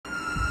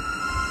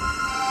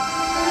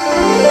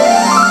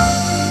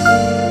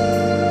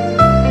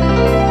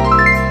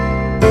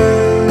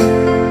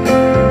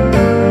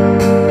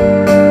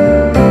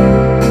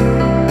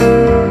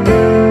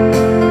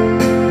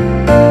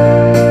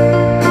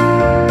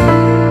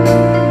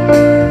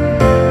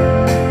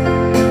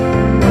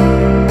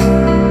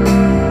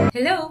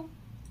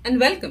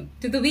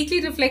to the weekly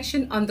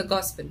reflection on the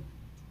Gospel.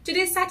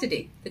 Today is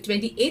Saturday, the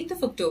 28th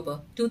of October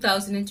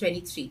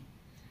 2023,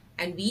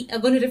 and we are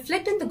going to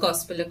reflect on the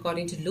Gospel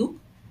according to Luke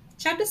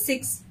chapter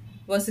 6,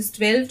 verses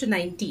 12 to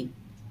 19.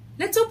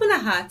 Let's open our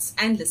hearts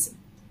and listen.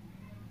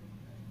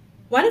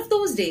 One of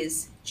those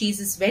days,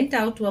 Jesus went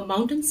out to a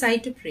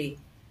mountainside to pray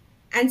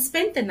and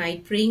spent the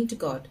night praying to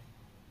God.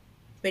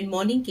 When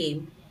morning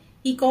came,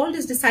 he called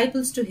his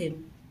disciples to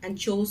him and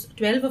chose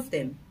 12 of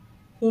them,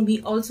 whom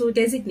he also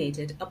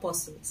designated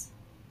apostles.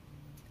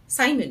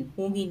 Simon,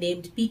 whom he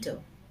named Peter,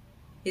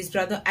 his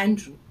brother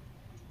Andrew,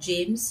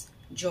 James,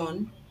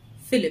 John,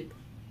 Philip,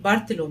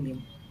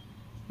 Bartholomew,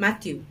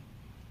 Matthew,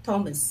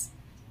 Thomas,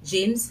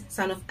 James,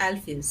 son of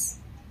Alphaeus,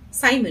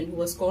 Simon, who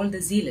was called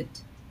the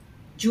Zealot,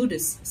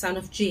 Judas, son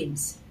of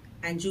James,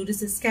 and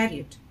Judas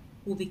Iscariot,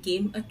 who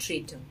became a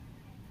traitor.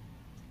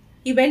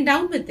 He went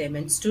down with them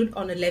and stood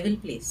on a level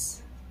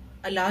place.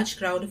 A large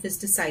crowd of his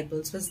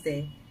disciples was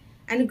there,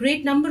 and a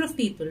great number of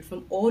people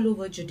from all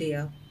over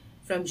Judea,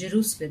 from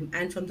Jerusalem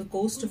and from the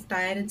coast of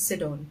Tyre and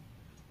Sidon,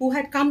 who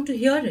had come to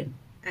hear him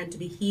and to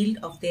be healed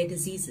of their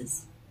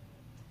diseases.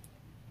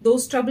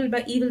 Those troubled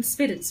by evil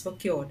spirits were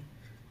cured,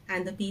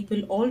 and the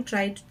people all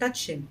tried to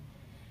touch him,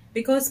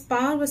 because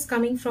power was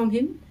coming from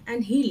him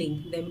and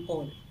healing them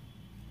all.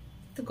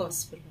 The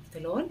Gospel of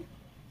the Lord.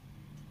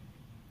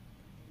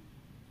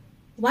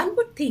 One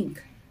would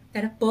think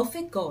that a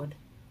perfect God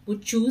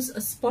would choose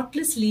a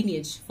spotless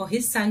lineage for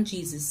his son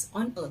Jesus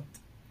on earth.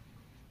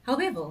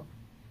 However,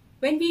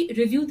 when we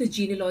review the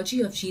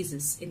genealogy of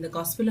Jesus in the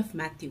Gospel of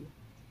Matthew,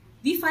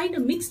 we find a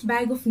mixed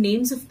bag of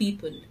names of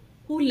people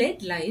who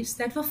led lives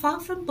that were far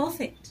from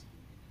perfect.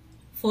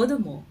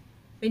 Furthermore,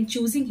 when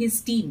choosing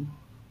his team,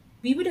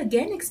 we would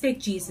again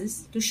expect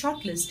Jesus to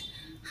shortlist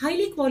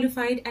highly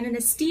qualified and an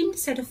esteemed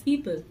set of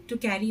people to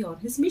carry on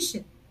his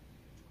mission.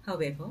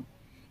 However,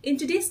 in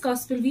today's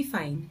Gospel we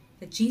find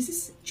that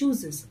Jesus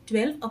chooses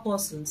 12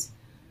 apostles,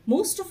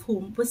 most of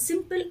whom were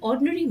simple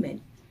ordinary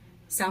men,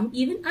 some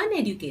even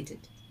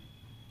uneducated.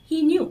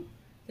 He knew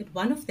that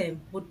one of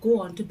them would go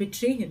on to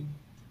betray him,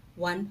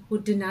 one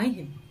would deny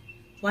him,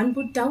 one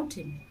would doubt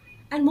him,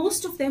 and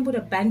most of them would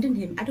abandon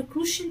him at a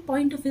crucial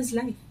point of his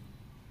life.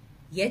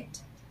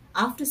 Yet,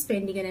 after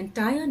spending an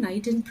entire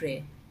night in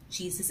prayer,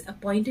 Jesus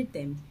appointed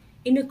them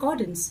in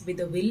accordance with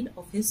the will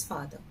of his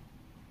Father.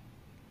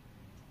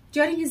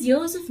 During his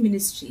years of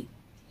ministry,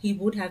 he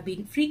would have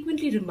been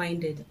frequently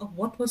reminded of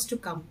what was to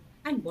come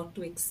and what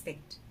to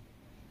expect.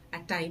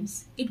 At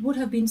times, it would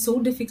have been so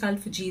difficult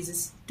for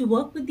Jesus to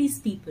work with these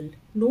people,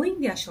 knowing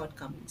their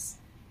shortcomings.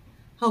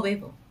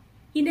 However,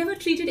 he never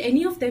treated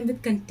any of them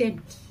with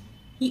contempt.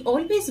 He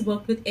always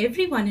worked with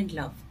everyone in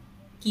love,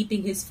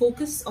 keeping his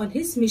focus on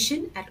his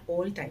mission at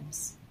all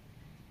times.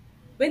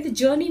 When the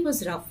journey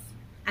was rough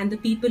and the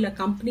people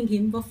accompanying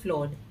him were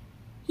flawed,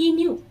 he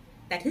knew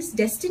that his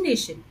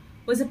destination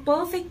was a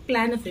perfect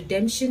plan of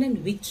redemption and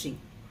victory.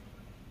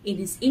 In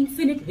his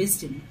infinite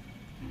wisdom,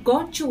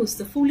 God chose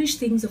the foolish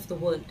things of the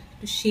world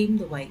to shame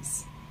the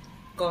wise.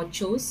 God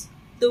chose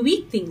the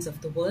weak things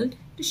of the world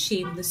to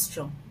shame the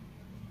strong.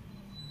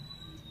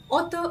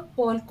 Author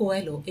Paul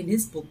Coelho, in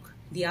his book,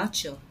 The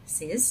Archer,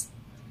 says,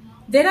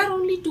 "There are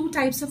only two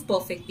types of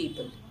perfect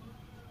people,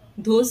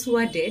 those who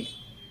are dead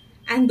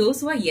and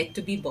those who are yet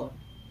to be born."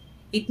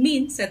 It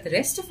means that the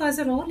rest of us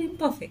are all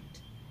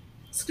imperfect.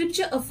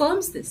 Scripture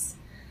affirms this,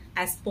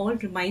 as Paul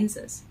reminds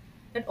us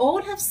that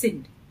all have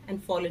sinned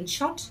and fallen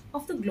short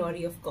of the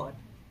glory of God.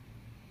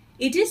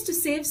 It is to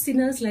save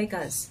sinners like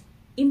us,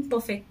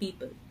 imperfect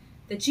people,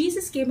 that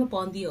Jesus came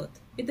upon the earth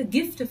with the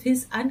gift of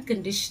his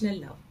unconditional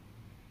love.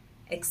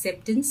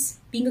 Acceptance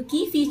being a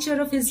key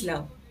feature of his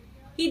love,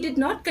 he did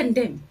not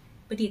condemn,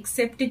 but he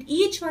accepted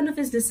each one of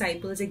his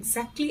disciples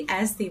exactly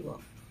as they were.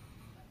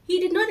 He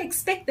did not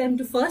expect them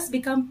to first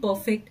become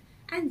perfect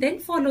and then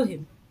follow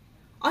him.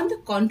 On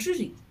the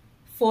contrary,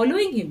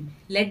 following him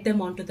led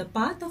them onto the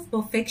path of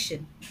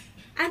perfection,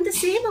 and the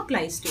same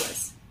applies to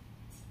us.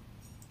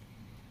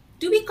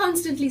 Do we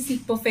constantly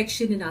seek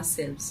perfection in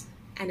ourselves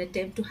and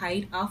attempt to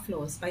hide our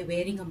flaws by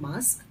wearing a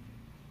mask?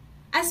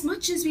 As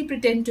much as we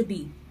pretend to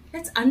be,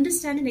 let's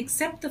understand and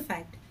accept the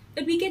fact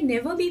that we can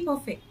never be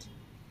perfect.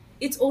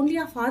 It's only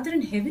our Father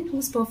in heaven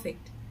who's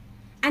perfect,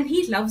 and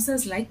he loves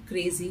us like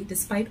crazy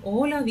despite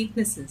all our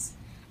weaknesses,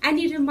 and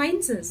he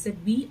reminds us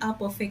that we are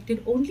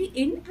perfected only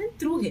in and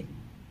through him.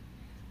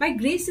 "My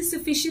grace is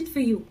sufficient for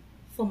you,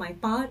 for my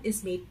power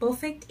is made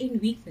perfect in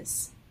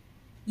weakness."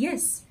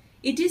 Yes,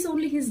 it is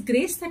only his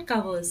grace that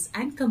covers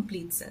and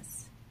completes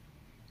us.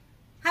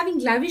 Having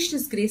lavished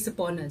his grace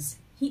upon us,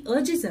 he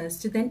urges us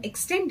to then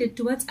extend it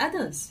towards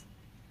others.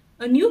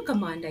 "A new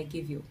command I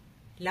give you,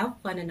 love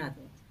one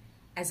another.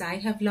 As I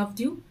have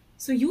loved you,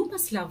 so you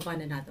must love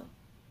one another."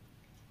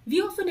 We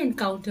often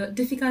encounter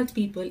difficult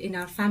people in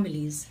our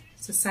families,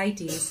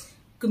 societies,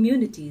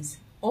 communities,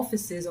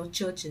 offices or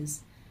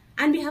churches,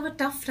 and we have a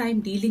tough time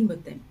dealing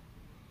with them.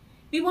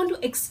 We want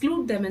to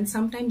exclude them and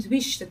sometimes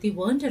wish that they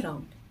weren't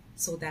around,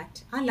 so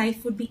that our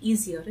life would be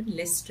easier and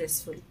less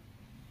stressful.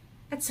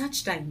 At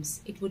such times,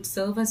 it would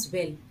serve us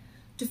well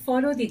to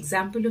follow the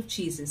example of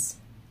Jesus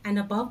And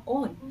above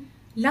all,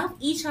 love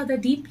each other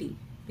deeply,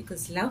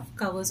 because love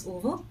covers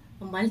over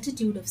a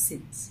multitude of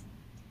sins.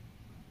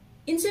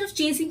 Instead of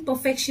chasing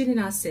perfection in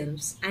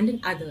ourselves and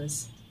in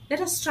others,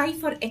 let us strive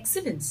for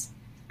excellence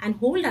and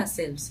hold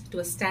ourselves to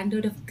a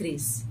standard of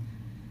grace.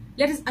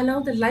 Let us allow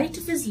the light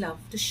of His love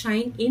to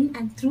shine in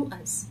and through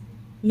us,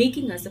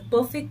 making us a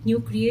perfect new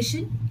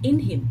creation in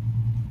Him.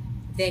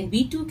 Then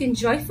we too can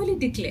joyfully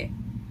declare,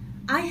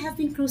 I have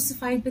been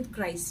crucified with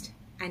Christ,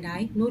 and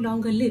I no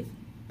longer live,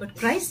 but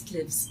Christ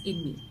lives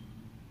in me.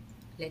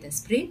 Let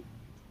us pray.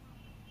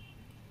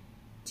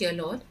 Dear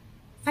Lord,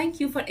 thank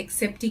you for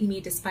accepting me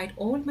despite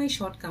all my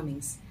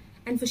shortcomings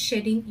and for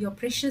shedding your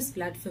precious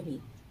blood for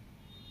me.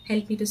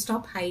 Help me to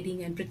stop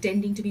hiding and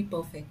pretending to be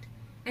perfect,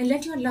 and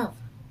let your love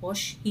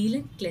wash, heal,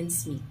 and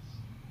cleanse me.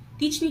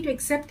 Teach me to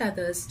accept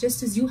others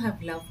just as you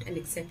have loved and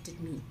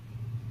accepted me.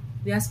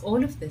 We ask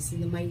all of this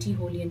in the mighty,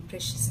 holy, and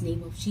precious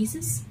name of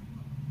Jesus.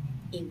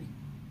 Amen.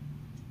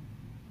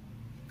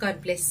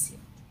 God bless you.